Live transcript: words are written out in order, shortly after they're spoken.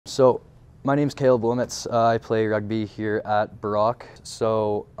So, my name's Caleb Wilmets. I play rugby here at Brock.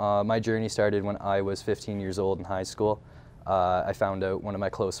 So, my journey started when I was 15 years old in high school. I found out one of my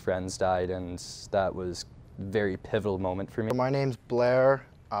close friends died, and that was a very pivotal moment for me. My name's Blair.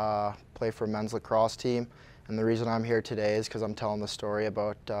 Play for a men's lacrosse team, and the reason I'm here today is because I'm telling the story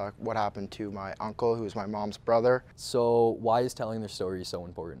about what happened to my uncle, who was my mom's brother. So, why is telling their story so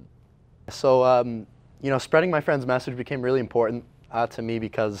important? So, spreading my friend's message became really important to me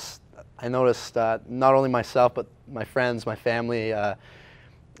because I noticed not only myself, but my friends, my family, a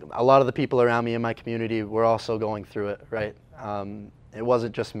lot of the people around me in my community were also going through it, right? It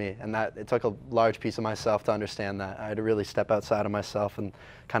wasn't just me, and that it took a large piece of myself to understand that. I had to really step outside of myself and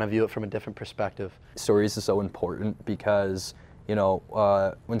kind of view it from a different perspective. Stories is so important because,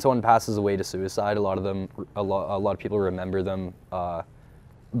 when someone passes away to suicide, a lot of people remember them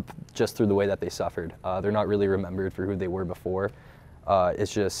just through the way that they suffered. They're not really remembered for who they were before.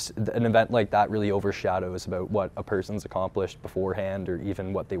 It's just an event like that really overshadows about what a person's accomplished beforehand or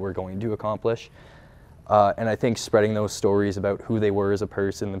even what they were going to accomplish. And I think spreading those stories about who they were as a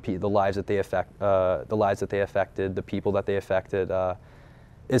person, the lives that they affected, the people that they affected,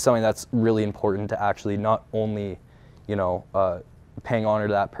 is something that's really important to actually not only, paying honor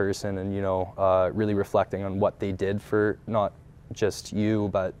to that person and really reflecting on what they did for not just you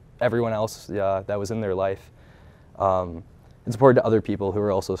but everyone else that was in their life. It's important to other people who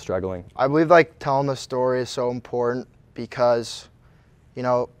are also struggling. I believe telling the story is so important because,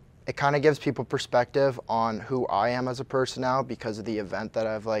 it kind of gives people perspective on who I am as a person now because of the event that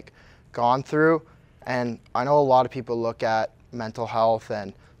I've gone through. And I know a lot of people look at mental health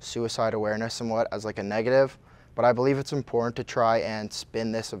and suicide awareness and as a negative, but I believe it's important to try and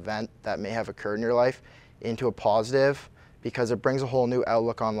spin this event that may have occurred in your life into a positive because it brings a whole new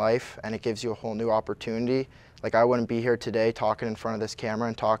outlook on life and it gives you a whole new opportunity. I wouldn't be here today talking in front of this camera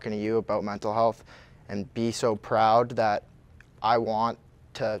and talking to you about mental health and be so proud that I want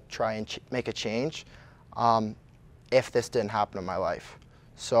to try and make a change if this didn't happen in my life.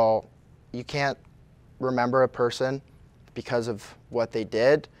 So you can't remember a person because of what they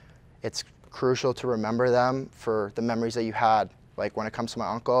did. It's crucial to remember them for the memories that you had. When it comes to my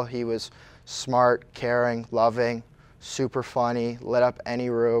uncle, he was smart, caring, loving, super funny, lit up any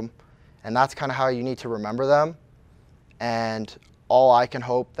room. And that's kind of how you need to remember them. And all I can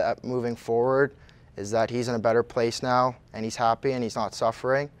hope that moving forward is that he's in a better place now and he's happy and he's not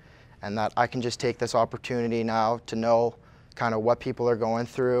suffering, and that I can just take this opportunity now to know kind of what people are going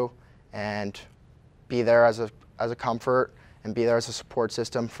through and be there as a comfort and be there as a support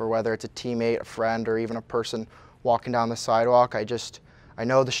system for whether it's a teammate, a friend, or even a person walking down the sidewalk. I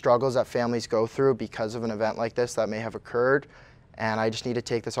know the struggles that families go through because of an event like this that may have occurred, and I just need to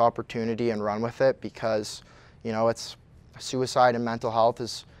take this opportunity and run with it because, it's suicide and mental health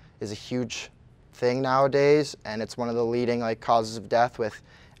is a huge thing nowadays, and it's one of the leading causes of death with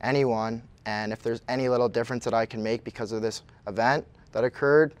anyone. And if there's any little difference that I can make because of this event that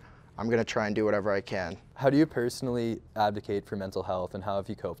occurred, I'm going to try and do whatever I can. How do you personally advocate for mental health, and how have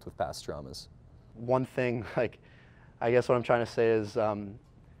you coped with past traumas? One thing, I guess what I'm trying to say is,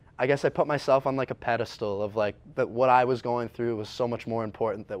 I guess I put myself on a pedestal of that what I was going through was so much more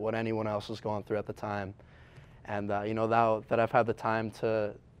important than what anyone else was going through at the time. And now that I've had the time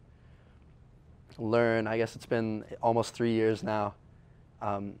to learn, I guess it's been almost 3 years now,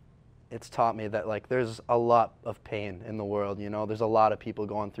 it's taught me that there's a lot of pain in the world. There's a lot of people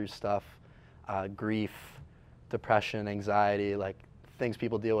going through stuff, grief, depression, anxiety, things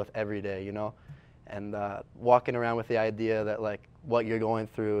people deal with every day, and walking around with the idea that what you're going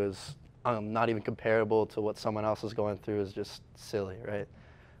through is not even comparable to what someone else is going through is just silly, right?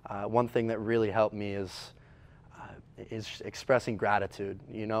 One thing that really helped me is expressing gratitude,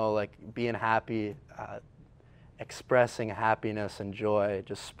 being happy, expressing happiness and joy,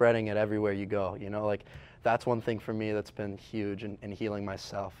 just spreading it everywhere you go, that's one thing for me that's been huge in healing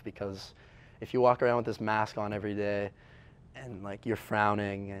myself, because if you walk around with this mask on every day and you're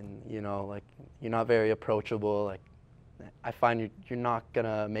frowning and you're not very approachable, I find you're not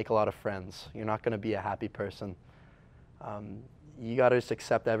gonna make a lot of friends. You're not gonna be a happy person. You gotta just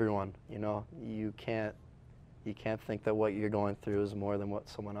accept everyone. You can't think that what you're going through is more than what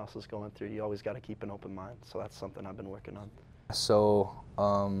someone else is going through. You always got to keep an open mind. So that's something I've been working on. So,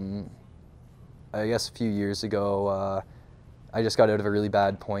 I guess a few years ago, I just got out of a really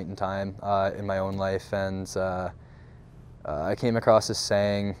bad point in time in my own life, and I came across this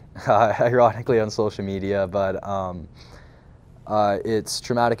saying, ironically on social media, but it's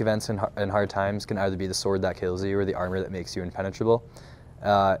traumatic events and hard times can either be the sword that kills you or the armor that makes you impenetrable.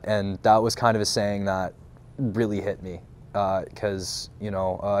 And that was kind of a saying that really hit me because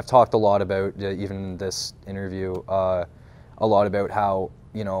I've talked a lot about, even in this interview, a lot about how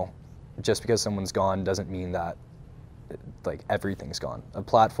just because someone's gone doesn't mean that like everything's gone. A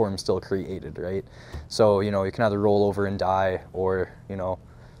platform's still created, right? So you can either roll over and die, or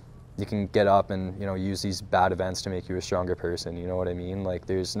you can get up and use these bad events to make you a stronger person. You know what I mean? Like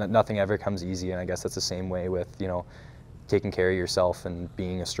there's nothing ever comes easy, and I guess that's the same way with taking care of yourself and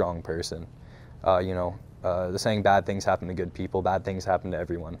being a strong person. The saying, bad things happen to good people, bad things happen to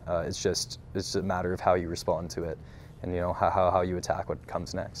everyone. It's a matter of how you respond to it, and how you attack what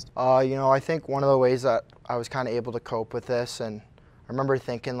comes next. I think one of the ways that I was kind of able to cope with this, and I remember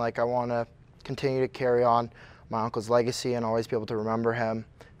thinking like I want to continue to carry on my uncle's legacy and always be able to remember him.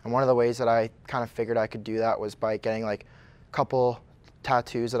 And one of the ways that I kind of figured I could do that was by getting like a couple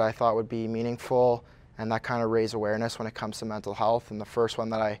tattoos that I thought would be meaningful and that kind of raise awareness when it comes to mental health. And the first one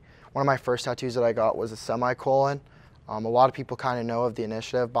one of my first tattoos that I got was a semicolon. A lot of people kind of know of the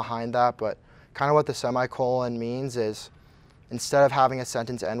initiative behind that, but kind of what the semicolon means is instead of having a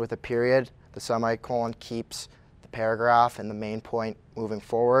sentence end with a period, the semicolon keeps the paragraph and the main point moving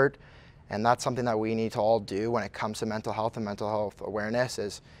forward. And that's something that we need to all do when it comes to mental health and mental health awareness.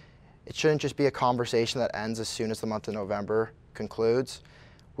 Is it shouldn't just be a conversation that ends as soon as the month of November concludes.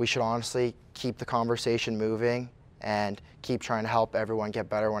 We should honestly keep the conversation moving and keep trying to help everyone get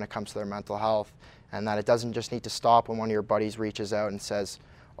better when it comes to their mental health. And that it doesn't just need to stop when one of your buddies reaches out and says,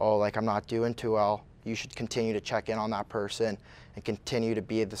 oh, like I'm not doing too well. You should continue to check in on that person and continue to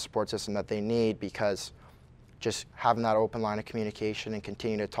be the support system that they need, because just having that open line of communication and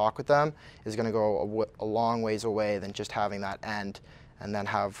continue to talk with them is going to go a long ways away than just having that end and then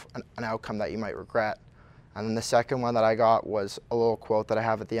have an outcome that you might regret. And then the second one that I got was a little quote that I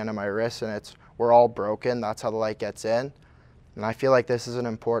have at the end of my wrist, and it's, "We're all broken, that's how the light gets in." And I feel like this is an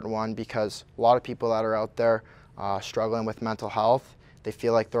important one because a lot of people that are out there struggling with mental health, they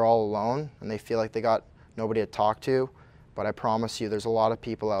feel like they're all alone and they feel like they got nobody to talk to. But I promise you, there's a lot of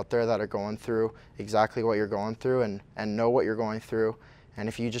people out there that are going through exactly what you're going through and know what you're going through. And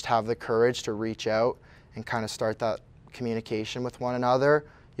if you just have the courage to reach out and kind of start that communication with one another,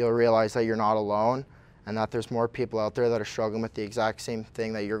 you'll realize that you're not alone and that there's more people out there that are struggling with the exact same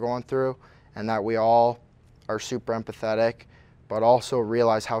thing that you're going through, and that we all are super empathetic, but also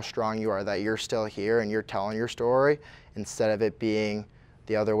realize how strong you are, that you're still here and you're telling your story instead of it being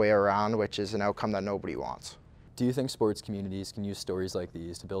the other way around, which is an outcome that nobody wants. Do you think sports communities can use stories like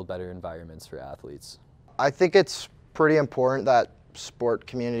these to build better environments for athletes? I think it's pretty important that sport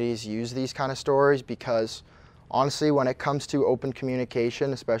communities use these kind of stories because honestly, when it comes to open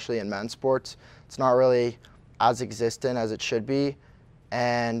communication, especially in men's sports, it's not really as existent as it should be.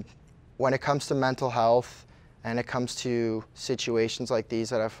 And when it comes to mental health and it comes to situations like these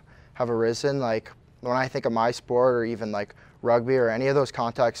that have arisen, like when I think of my sport or even like rugby or any of those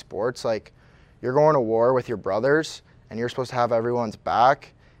contact sports, like you're going to war with your brothers and you're supposed to have everyone's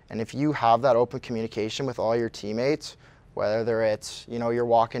back. And if you have that open communication with all your teammates, whether it's, you're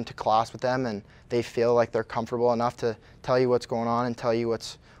walking to class with them and they feel like they're comfortable enough to tell you what's going on and tell you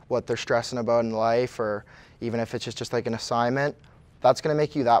what they're stressing about in life, or even if it's just like an assignment, that's going to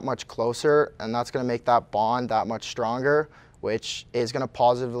make you that much closer and that's going to make that bond that much stronger, which is going to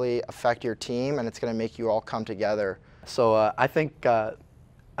positively affect your team and it's going to make you all come together. So I think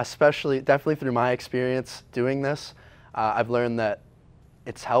definitely through my experience doing this, I've learned that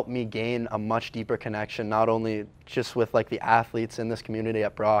it's helped me gain a much deeper connection, not only just with like the athletes in this community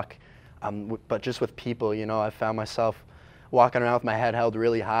at Brock, but just with people. I've found myself walking around with my head held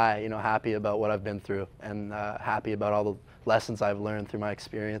really high, happy about what I've been through and happy about all the lessons I've learned through my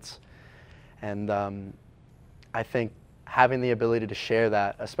experience. And I think having the ability to share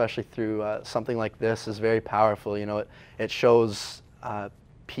that, especially through something like this, is very powerful. It shows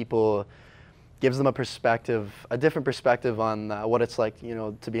people, gives them a different perspective on what it's like,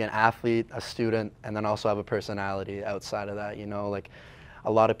 to be an athlete, a student, and then also have a personality outside of that. Like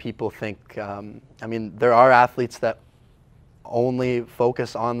a lot of people think, there are athletes that only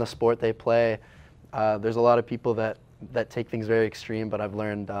focus on the sport they play. There's a lot of people that take things very extreme, but I've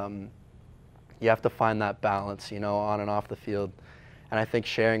learned you have to find that balance, on and off the field. And I think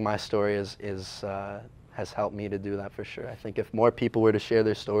sharing my story has helped me to do that for sure. I think if more people were to share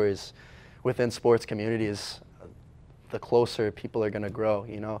their stories within sports communities, the closer people are going to grow.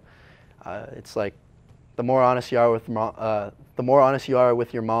 It's like the more honest you are with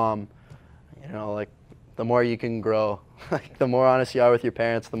your mom, like the more you can grow. Like the more honest you are with your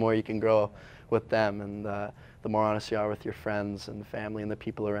parents, the more you can grow with them, and the more honest you are with your friends and family and the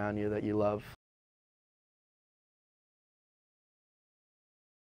people around you that you love.